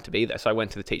not allowed to be there. So I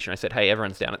went to the teacher and I said, hey,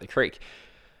 everyone's down at the creek.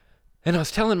 And I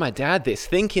was telling my dad this,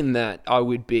 thinking that I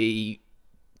would be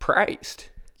praised.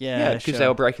 Yeah, because they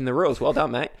were breaking the rules. Well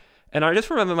done, mate. And I just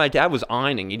remember my dad was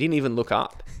ironing. He didn't even look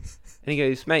up. And he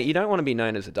goes, mate, you don't want to be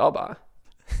known as a dobber.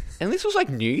 And this was like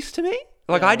news to me.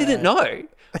 Like, I didn't know. I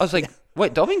was like,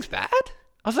 wait, dobbing's bad?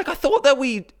 I was like, I thought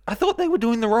they were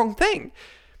doing the wrong thing.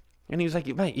 And he was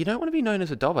like, mate, you don't want to be known as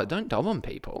a dobber. Don't dob on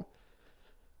people.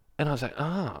 And I was like,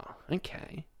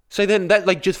 okay. So then that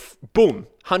like just boom,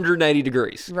 180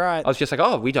 degrees. Right. I was just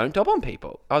like, we don't dob on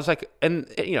people. I was like, and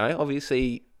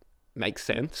obviously makes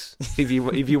sense. If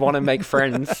you want to make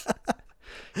friends,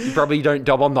 you probably don't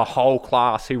dob on the whole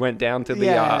class who went down to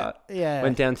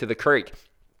the creek.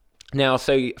 Now,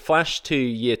 so flash to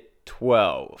year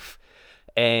 12,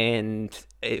 and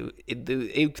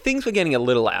things were getting a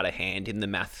little out of hand in the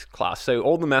math class. So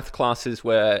all the math classes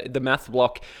the math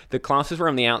block, the classes were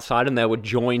on the outside and they were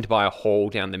joined by a hall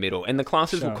down the middle. And the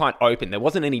classes were quite open. There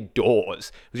wasn't any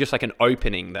doors. It was just like an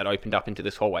opening that opened up into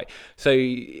this hallway. So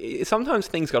sometimes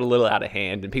things got a little out of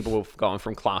hand and people were going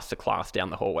from class to class down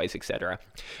the hallways, etc.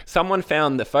 Someone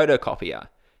found the photocopier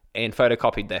and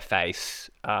photocopied their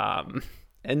face.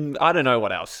 And I don't know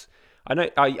what else.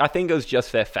 I think it was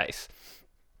just their face.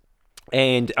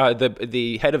 And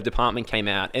the head of department came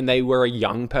out and they were a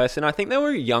young person. I think they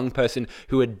were a young person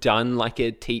who had done like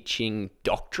a teaching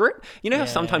doctorate. You know how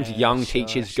sometimes young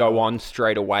teachers go on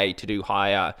straight away to do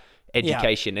higher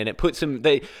education and it puts them...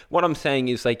 What I'm saying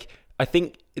is like, I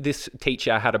think this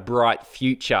teacher had a bright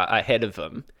future ahead of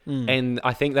them. And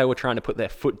I think they were trying to put their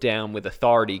foot down with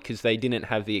authority because they didn't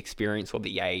have the experience or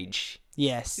the age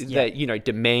that,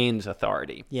 demands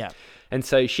authority. Yeah. And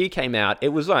so she came out, it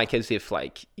was like as if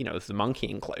like, it was the monkey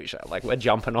enclosure. Like we're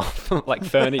jumping off like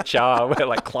furniture, we're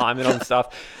like climbing on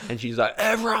stuff. And she's like,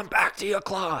 everyone back to your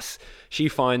class. She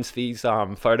finds these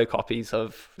photocopies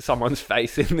of someone's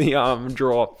face in the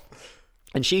drawer.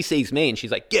 And she sees me and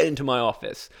she's like, get into my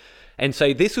office. And so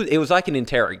it was like an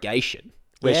interrogation.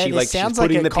 Where sounds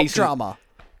like a cop drama.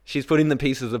 She's putting the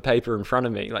pieces of paper in front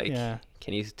of me. Like,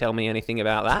 can you tell me anything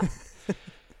about that?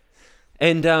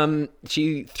 And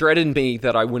she threatened me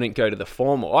that I wouldn't go to the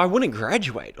formal, or I wouldn't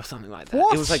graduate or something like that.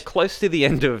 What? It was like close to the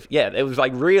end of, it was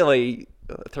like really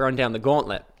throwing down the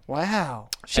gauntlet. Wow.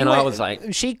 I was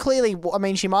like... She clearly,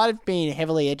 she might have been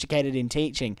heavily educated in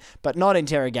teaching, but not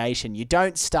interrogation. You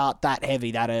don't start that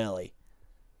heavy that early.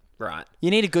 Right. You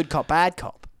need a good cop, bad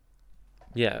cop.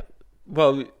 Yeah.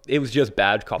 Well, it was just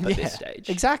bad cop at this stage.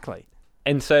 Exactly.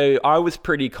 And so I was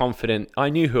pretty confident. I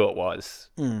knew who it was,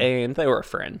 and they were a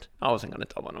friend. I wasn't going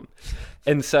to dob on them.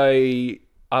 And so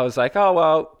I was like, oh,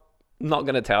 well, not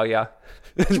going to tell you.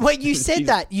 Wait, you said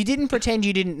that. You didn't pretend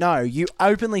you didn't know. You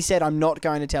openly said, I'm not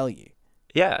going to tell you.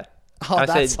 Yeah. Oh,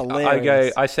 that's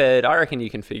hilarious. I said, I reckon you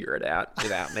can figure it out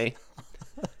without me.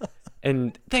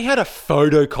 And they had a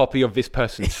photocopy of this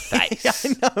person's face. Yeah,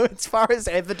 I know, as far as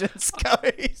evidence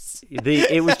goes.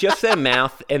 It was just their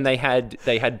mouth, and they had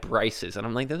braces. And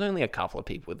I'm like, there's only a couple of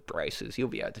people with braces. You'll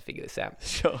be able to figure this out.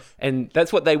 Sure. And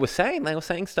that's what they were saying. They were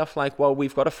saying stuff like, well,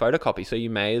 we've got a photocopy, so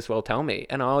you may as well tell me.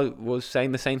 And I was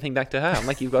saying the same thing back to her. I'm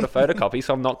like, you've got a photocopy,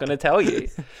 so I'm not going to tell you.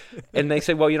 And they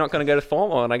said, well, you're not going to go to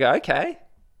formal. And I go, okay.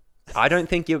 I don't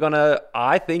think you're going to...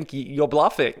 I think you're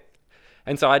bluffing.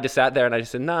 And so I just sat there and I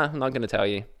just said, nah, I'm not going to tell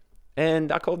you.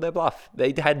 And I called their bluff.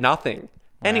 They had nothing.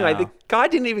 Wow. Anyway, the guy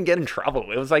didn't even get in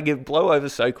trouble. It was like it blew over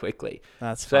so quickly.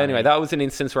 That's so funny. Anyway, that was an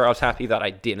instance where I was happy that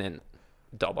I didn't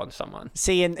dob on someone.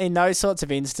 See, in those sorts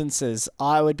of instances,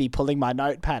 I would be pulling my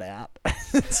notepad out.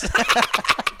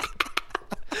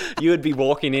 You would be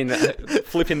walking in,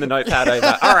 flipping the notepad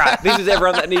over. All right, this is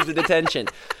everyone that needs the detention.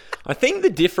 I think the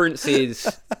difference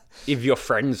is if you're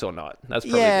friends or not. That's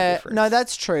probably the difference. No,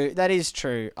 that's true. That is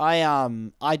true.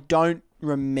 I don't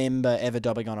remember ever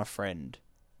dobbing on a friend.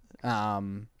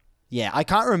 I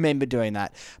can't remember doing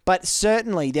that. But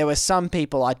certainly there were some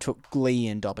people I took glee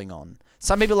in dobbing on.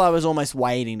 Some people I was almost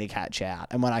waiting to catch out,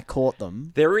 and when I caught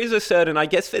them... There is a certain... I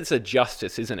guess it's a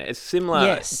justice, isn't it? It's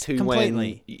similar to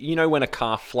completely. when... You know when a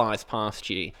car flies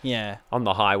past you on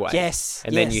the highway? Yes.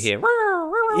 And then you hear...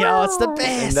 Yeah, it's the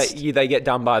best. And they get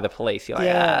done by the police. You're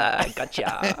like,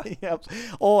 gotcha. Yep.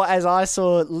 Or as I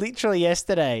saw literally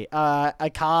yesterday, a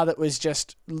car that was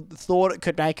just thought it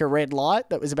could make a red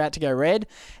light that was about to go red.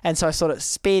 And so I sort of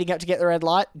speeding up to get the red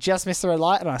light, just missed the red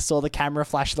light, and I saw the camera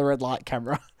flash the red light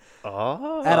camera.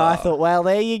 Oh. And I thought, well,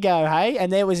 there you go, hey?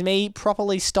 And there was me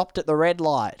properly stopped at the red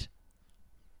light.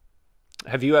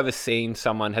 Have you ever seen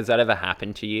someone... Has that ever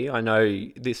happened to you? I know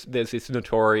there's this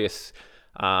notorious...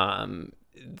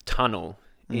 tunnel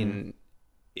on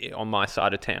my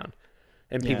side of town,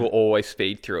 and people always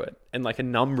speed through it, and like a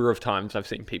number of times I've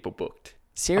seen people booked.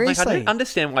 Seriously? I don't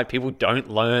understand why people don't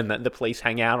learn that the police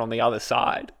hang out on the other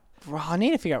side. Well, I need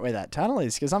to figure out where that tunnel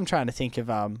is, because I'm trying to think of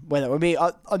where that would be.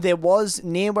 There was,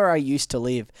 near where I used to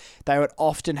live, they would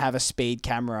often have a speed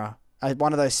camera,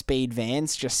 one of those speed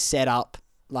vans just set up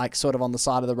like sort of on the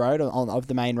side of the road, of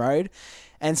the main road.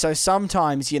 And so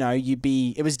sometimes,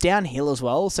 it was downhill as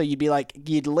well. So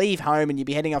you'd leave home and you'd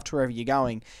be heading off to wherever you're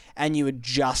going, and you would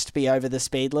just be over the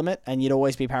speed limit and you'd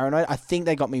always be paranoid. I think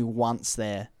they got me once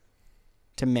there,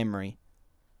 to memory.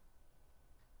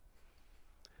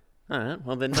 All right,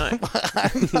 well then no.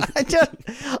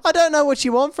 I don't know what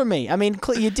you want from me. I mean,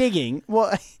 you're digging.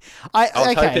 What? I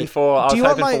was hoping for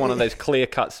one of those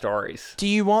clear-cut stories. Do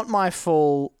you want my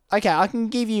full... Okay, I can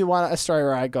give you a story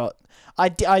where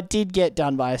I did get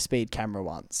done by a speed camera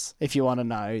once, if you want to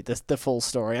know the full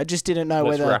story. I just didn't know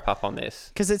whether... Let's wrap up on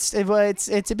this. Because it's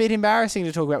a bit embarrassing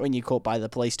to talk about when you're caught by the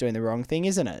police doing the wrong thing,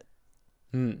 isn't it?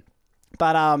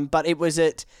 But it was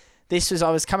I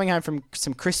was coming home from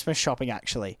some Christmas shopping,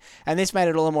 actually. And this made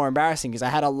it a little more embarrassing because I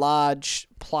had a large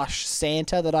plush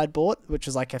Santa that I'd bought, which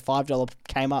was like a $5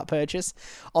 Kmart purchase,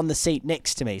 on the seat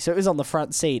next to me. So it was on the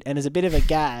front seat. And as a bit of a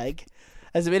gag...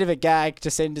 to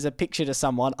send as a picture to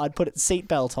someone, I'd put its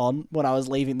seatbelt on when I was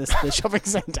leaving the shopping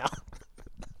centre.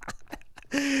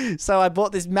 So I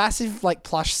bought this massive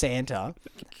plush Santa,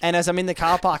 and as I'm in the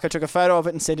car park, I took a photo of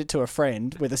it and sent it to a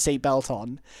friend with a seatbelt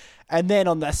on. And then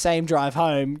on the same drive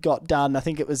home, got done. I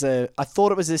thought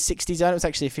it was a 60 zone. It was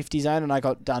actually a 50 zone, and I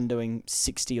got done doing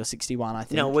 60 or 61, I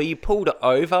think. Now, were you pulled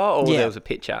over, or there was a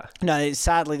picture? No,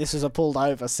 sadly, this was a pulled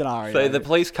over scenario. So the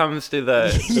police comes to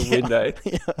the window,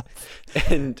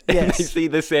 and they see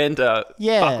the Santa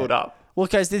buckled up. Well,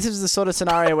 because this is the sort of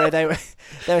scenario where they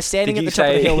were standing at the top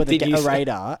of the hill with a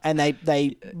radar, and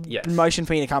they motioned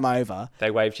for me to come over.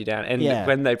 They waved you down, and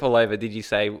when they pull over, did you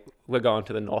say, "We're going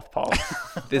to the North Pole"?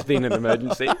 There's been an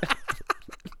emergency.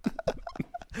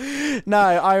 No,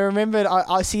 I remembered.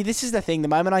 I see. This is the thing. The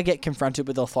moment I get confronted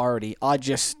with authority, I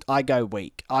go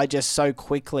weak. I just so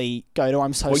quickly go to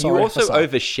I'm so sorry. Well, you also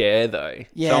overshare though.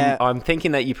 Yeah. So I'm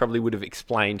thinking that you probably would have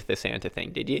explained the Santa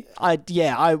thing, did you? I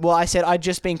said I'd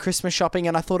just been Christmas shopping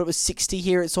and I thought it was 60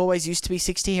 here. It's always used to be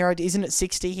 60 here. Isn't it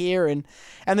 60 here? And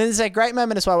then there's a great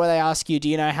moment as well where they ask you, do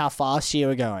you know how fast you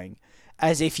were going?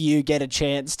 As if you get a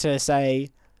chance to say,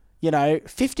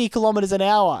 50 kilometers an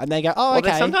hour. And they go, oh,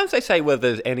 okay. Sometimes they say,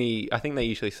 I think they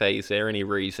usually say, is there any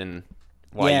reason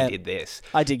why you did this?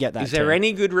 I did get that. Is there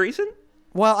any good reason?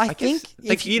 Well, I think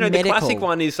guess, the classic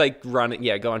one is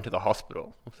going to the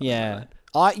hospital. Yeah.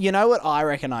 Like you know what I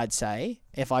reckon I'd say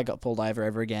if I got pulled over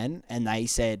ever again and they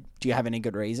said, do you have any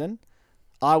good reason?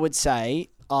 I would say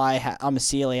I'm a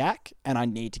celiac and I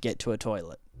need to get to a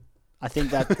toilet. I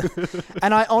think that,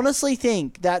 and I honestly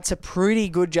think that's a pretty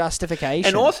good justification.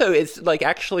 And also, it's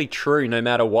actually true no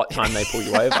matter what time they pull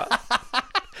you over,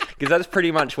 because that's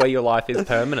pretty much where your life is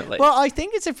permanently. Well, I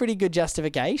think it's a pretty good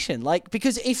justification,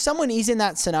 because if someone is in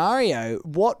that scenario,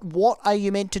 what are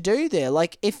you meant to do there?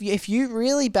 If you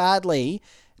really badly,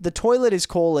 the toilet is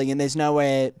calling and there's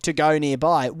nowhere to go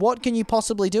nearby, what can you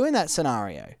possibly do in that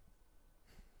scenario?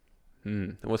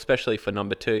 Well, especially for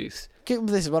number twos.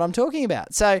 This is what I'm talking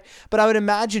about. So, but I would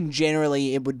imagine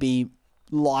generally it would be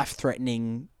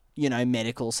life-threatening,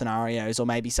 medical scenarios, or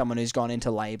maybe someone who's gone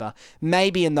into labour.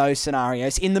 Maybe in those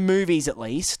scenarios, in the movies at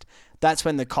least, that's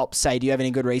when the cops say, do you have any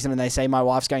good reason? And they say, my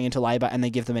wife's going into labour, and they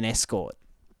give them an escort.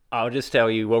 I'll just tell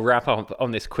you, we'll wrap up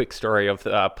on this quick story of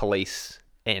the police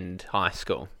and high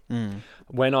school.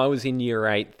 When I was in year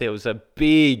 8, there was a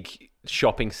big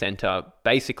shopping centre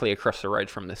basically across the road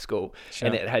from the school. Sure.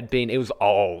 And it was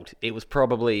old. It was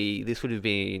probably, this would have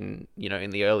been, in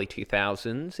the early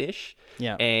 2000s-ish.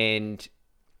 Yeah. And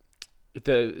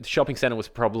the shopping centre was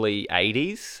probably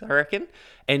 80s, I reckon.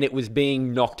 And it was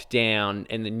being knocked down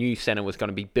and the new centre was going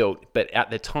to be built. But at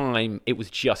the time, it was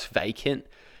just vacant.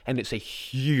 And it's a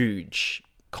huge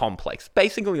complex,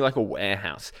 basically like a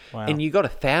warehouse. Wow. And you got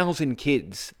 1,000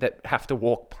 kids that have to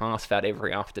walk past that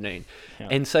every afternoon. Yeah.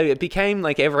 And so it became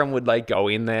like everyone would like go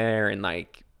in there and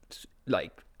like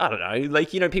I don't know,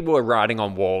 like, people were writing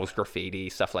on walls, graffiti,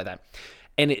 stuff like that.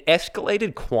 And it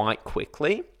escalated quite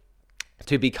quickly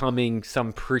to becoming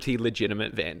some pretty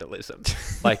legitimate vandalism.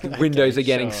 Like windows are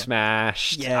getting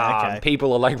smashed. Yeah,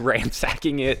 people are like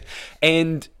ransacking it.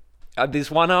 And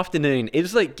this one afternoon, it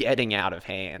was like getting out of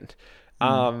hand.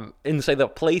 And so the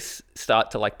police start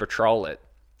to like patrol it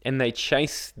and they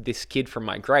chase this kid from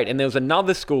my grade. And there was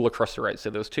another school across the road.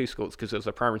 So there was 2 schools because there was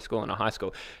a primary school and a high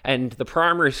school. And the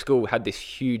primary school had this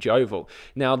huge oval.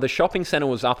 Now the shopping centre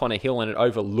was up on a hill and it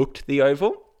overlooked the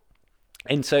oval.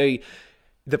 And so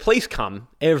the police come,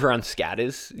 everyone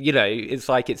scatters. It's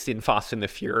like it's in Fast and the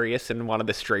Furious and one of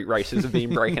the street races have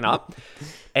been broken up.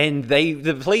 And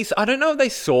the police, I don't know if they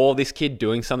saw this kid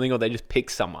doing something or they just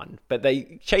picked someone, but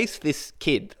they chased this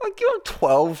kid, like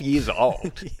 12 years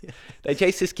old. They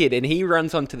chase this kid and he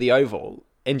runs onto the oval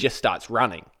and just starts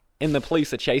running. And the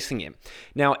police are chasing him.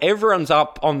 Now, everyone's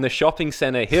up on the shopping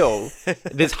centre hill.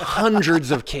 There's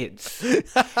hundreds of kids.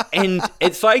 And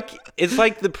it's like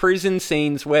the prison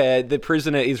scenes where the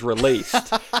prisoner is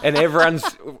released. And everyone's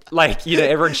like,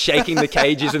 everyone's shaking the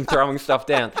cages and throwing stuff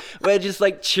down. We're just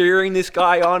like cheering this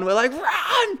guy on. We're like,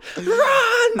 run,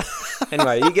 run.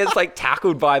 Anyway, he gets like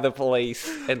tackled by the police.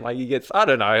 And like he gets, I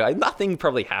don't know, like, nothing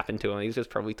probably happened to him. He's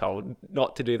just probably told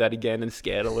not to do that again and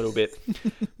scared a little bit.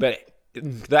 But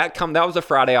that was a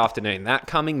Friday afternoon. That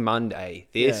coming Monday,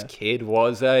 this kid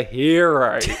was a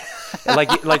hero.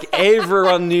 like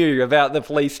everyone knew about the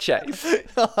police chase.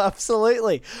 Oh,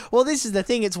 absolutely. Well, this is the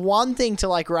thing. It's one thing to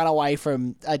like run away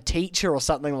from a teacher or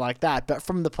something like that, but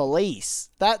from the police,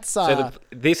 that's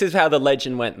this is how the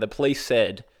legend went. The police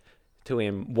said to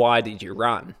him, "Why did you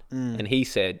run?" And he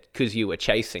said, "'Cause you were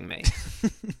chasing me."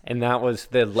 And that was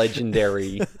the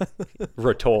legendary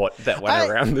retort that went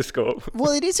around the school.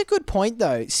 Well, it is a good point,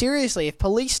 though. Seriously, if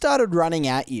police started running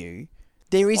at you,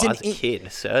 there is as a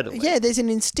kid, certainly. Yeah, there's an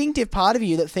instinctive part of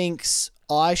you that thinks,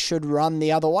 I should run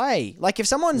the other way. Like, if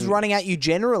someone's running at you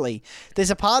generally,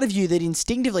 there's a part of you that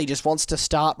instinctively just wants to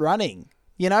start running.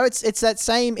 It's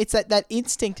that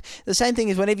instinct. The same thing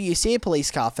as whenever you see a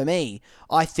police car, for me,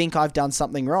 I think I've done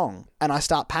something wrong and I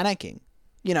start panicking.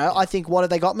 I think, what have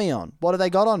they got me on? What have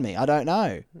they got on me? I don't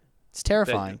know. It's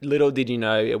terrifying. But little did you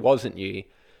know, it wasn't you. It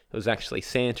was actually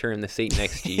Santa in the seat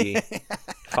next to you.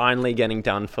 Finally getting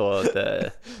done for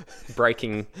the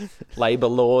breaking labour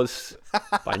laws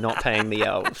by not paying the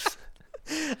elves.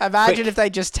 Imagine if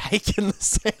they'd just taken the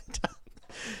Santa.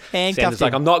 Santa's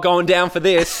like, I'm not going down for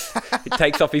this. He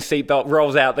takes off his seatbelt,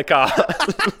 rolls out the car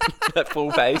at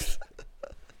full pace.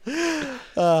 Anyway,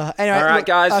 all right,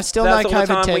 guys. Still no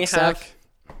COVID text, Zach.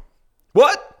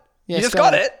 What? Yeah, you just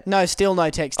got it? No, still no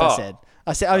text, I said.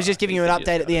 I was just giving you an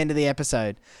update at the end of the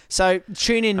episode. So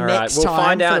tune in next time. We'll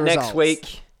find out next results.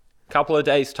 week. Couple of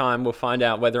days' time, we'll find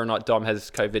out whether or not Dom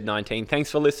has COVID-19. Thanks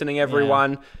for listening,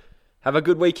 everyone. Have a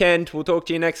good weekend. We'll talk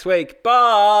to you next week.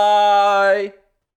 Bye.